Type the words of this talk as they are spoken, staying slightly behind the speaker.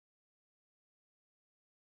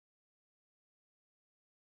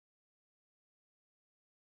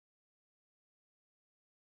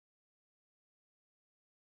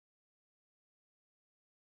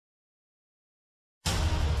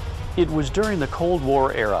It was during the Cold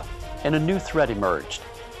War era, and a new threat emerged.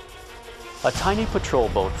 A tiny patrol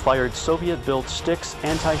boat fired Soviet-built Styx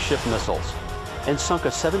anti-ship missiles and sunk a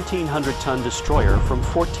 1,700-ton destroyer from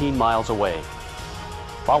 14 miles away.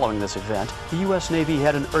 Following this event, the U.S. Navy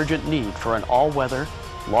had an urgent need for an all-weather,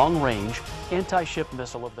 long-range, anti-ship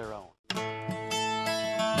missile of their own.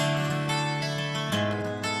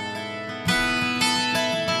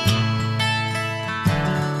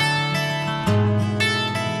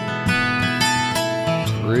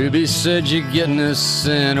 Ruby said you're getting us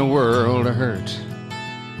in a world of hurt.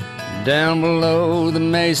 Down below the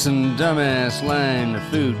Mason dumbass line, the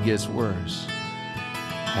food gets worse.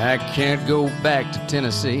 I can't go back to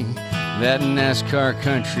Tennessee. That NASCAR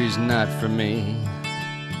country's not for me.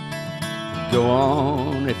 Go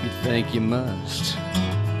on if you think you must.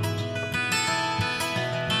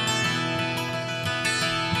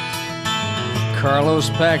 Carlos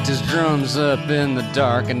packed his drums up in the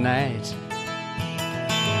dark of night.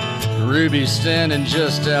 Ruby's standing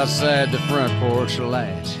just outside the front porch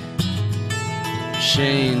light.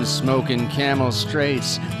 Chain smoking Camel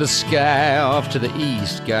Straights, the sky off to the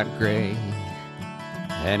east got gray,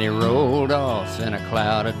 and he rolled off in a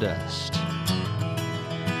cloud of dust.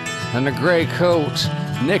 And the gray coat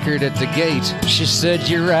nickered at the gate. She said,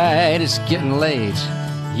 "You're right, it's getting late.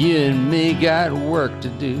 You and me got work to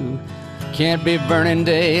do. Can't be burning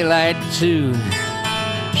daylight too."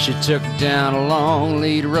 She took down a long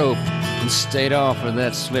lead rope and stayed off of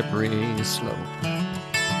that slippery slope.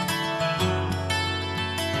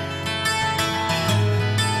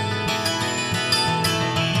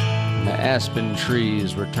 The aspen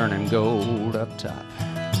trees were turning gold up top.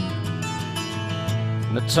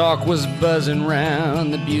 The talk was buzzing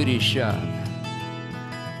round the beauty shop.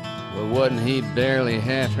 Well, wasn't he barely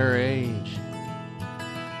half her age?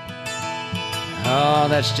 Oh,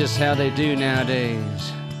 that's just how they do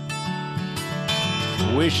nowadays.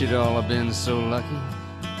 We should all have been so lucky.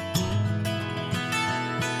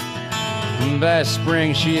 And by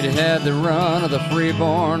spring she'd had the run of the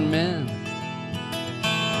freeborn men.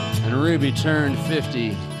 And Ruby turned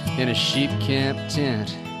 50 in a sheep camp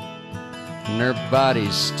tent. And her body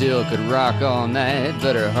still could rock all night,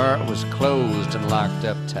 but her heart was closed and locked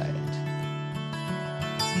up tight.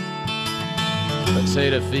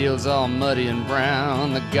 Potato fields all muddy and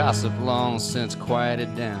brown, the gossip long since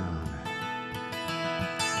quieted down.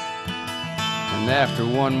 And after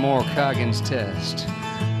one more Coggins test,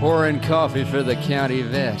 pouring coffee for the county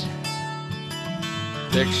vet,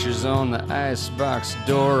 pictures on the icebox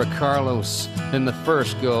door of Carlos in the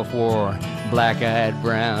first Gulf War, black-eyed,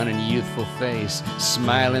 brown, and youthful face,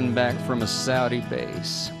 smiling back from a Saudi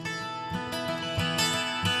base.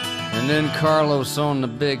 And then Carlos on the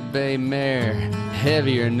Big Bay mare,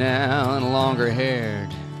 heavier now and longer-haired,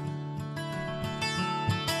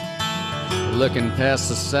 looking past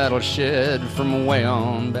the saddle shed from way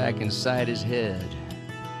on back inside his head.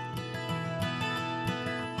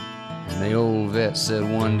 And the old vet said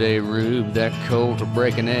one day, "Rube, that colt will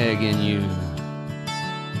break an egg in you."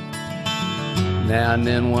 Now and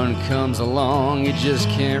then one comes along you just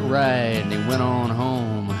can't ride, and he went on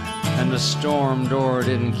home, and the storm door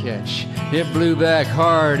didn't catch. It blew back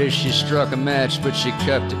hard as she struck a match, but she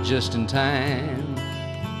cupped it just in time.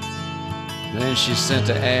 Then she sent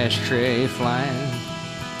the ashtray flying,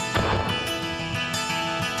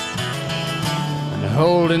 and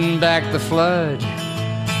holding back the flood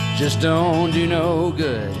just don't do no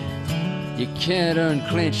good. You can't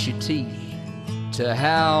unclench your teeth to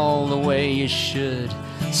howl the way you should,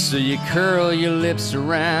 so you curl your lips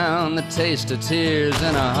around the taste of tears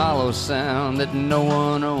and a hollow sound that no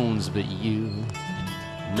one owns but you.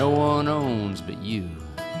 No one owns but you.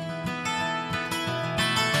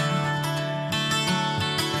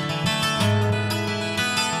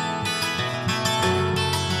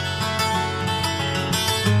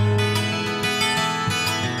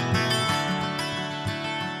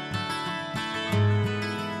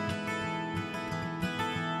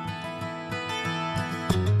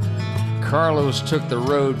 Carlos took the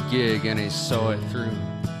road gig and he saw it through.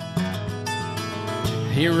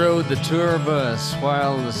 He rode the tour bus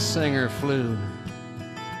while the singer flew.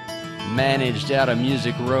 Managed out of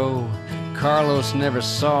Music Row, Carlos never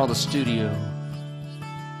saw the studio.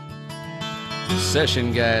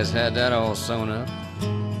 Session guys had that all sewn up.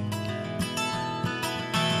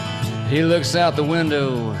 He looks out the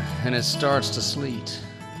window and it starts to sleet,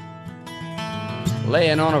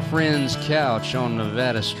 laying on a friend's couch on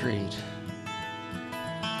Nevada Street.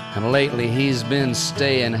 And lately he's been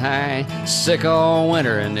staying high, sick all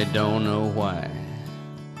winter, and they don't know why.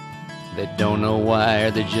 They don't know why,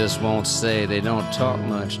 or they just won't say. They don't talk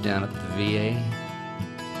much down at the VA.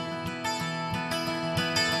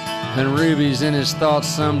 And Ruby's in his thoughts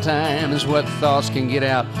sometimes, what thoughts can get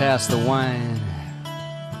out past the wine.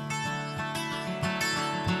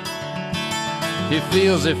 He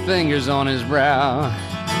feels her fingers on his brow,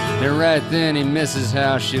 and right then he misses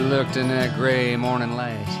how she looked in that gray morning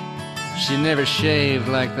light. She never shaved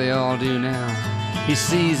like they all do now. He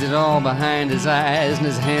sees it all behind his eyes, and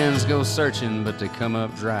his hands go searching, but they come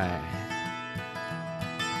up dry.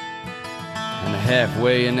 And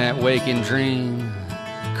halfway in that waking dream,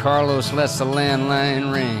 Carlos lets the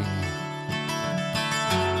landline ring.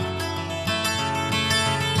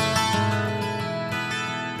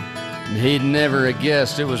 He'd never have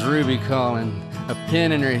guessed it was Ruby calling, a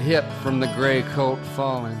pin in her hip from the gray coat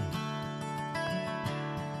falling.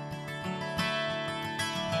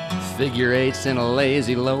 Figure eights in a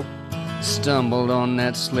lazy lope stumbled on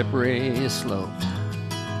that slippery slope.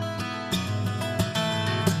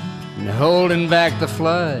 And holding back the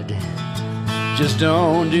flood just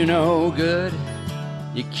don't do no good.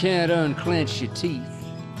 You can't unclench your teeth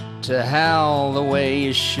to howl the way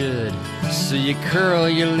you should. So you curl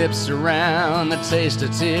your lips around the taste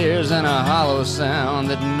of tears and a hollow sound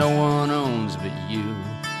that no one owns but you.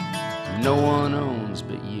 No one owns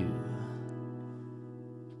but you.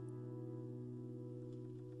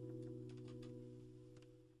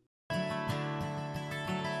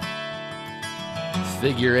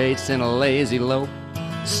 Figure eights in a lazy lope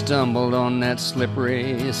stumbled on that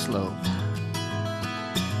slippery slope.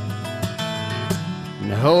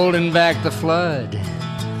 And holding back the flood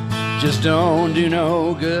just don't do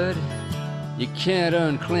no good. You can't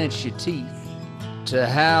unclench your teeth to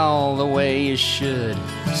howl the way you should.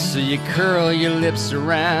 So you curl your lips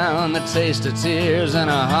around the taste of tears and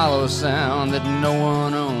a hollow sound that no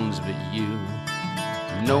one owns but you.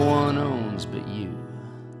 No one owns but you.